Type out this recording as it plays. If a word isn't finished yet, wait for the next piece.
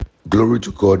Glory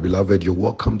to God, beloved. You're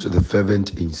welcome to the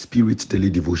Fervent In Spirit daily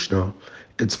devotional.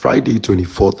 It's Friday,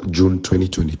 24th June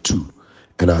 2022,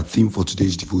 and our theme for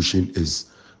today's devotion is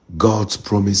God's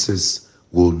promises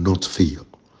will not fail.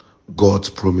 God's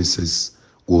promises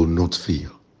will not fail.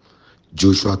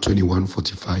 Joshua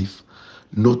 21:45.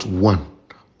 Not one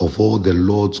of all the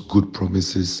Lord's good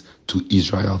promises to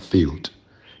Israel failed.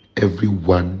 Every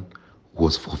one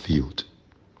was fulfilled.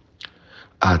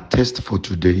 Our text for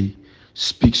today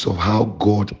speaks of how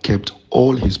God kept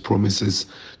all his promises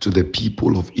to the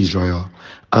people of Israel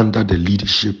under the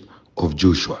leadership of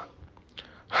Joshua.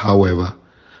 However,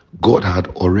 God had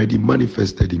already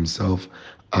manifested himself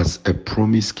as a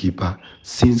promise keeper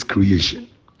since creation.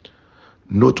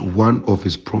 Not one of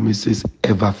his promises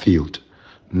ever failed,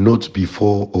 not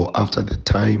before or after the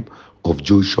time of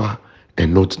Joshua,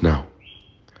 and not now.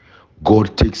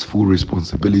 God takes full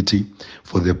responsibility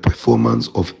for the performance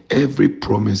of every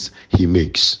promise he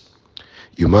makes.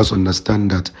 You must understand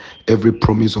that every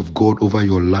promise of God over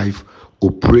your life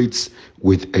operates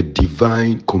with a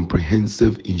divine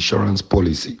comprehensive insurance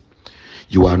policy.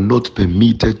 You are not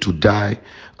permitted to die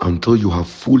until you have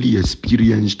fully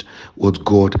experienced what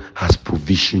God has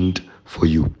provisioned for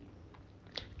you.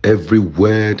 Every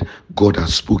word God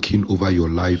has spoken over your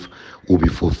life will be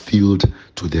fulfilled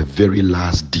to the very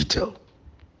last detail.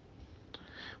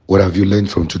 What have you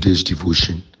learned from today's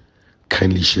devotion?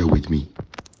 Kindly share with me.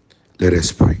 Let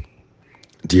us pray.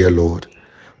 Dear Lord,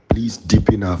 please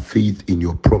deepen our faith in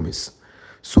your promise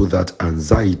so that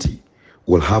anxiety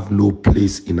will have no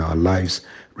place in our lives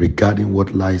regarding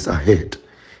what lies ahead.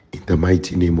 In the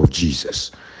mighty name of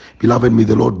Jesus. Beloved, may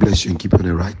the Lord bless you and keep you on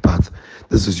the right path.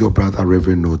 This is your brother,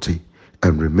 Reverend Naughty.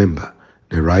 And remember,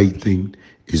 the right thing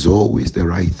is always the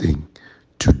right thing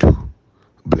to do.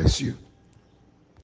 Bless you.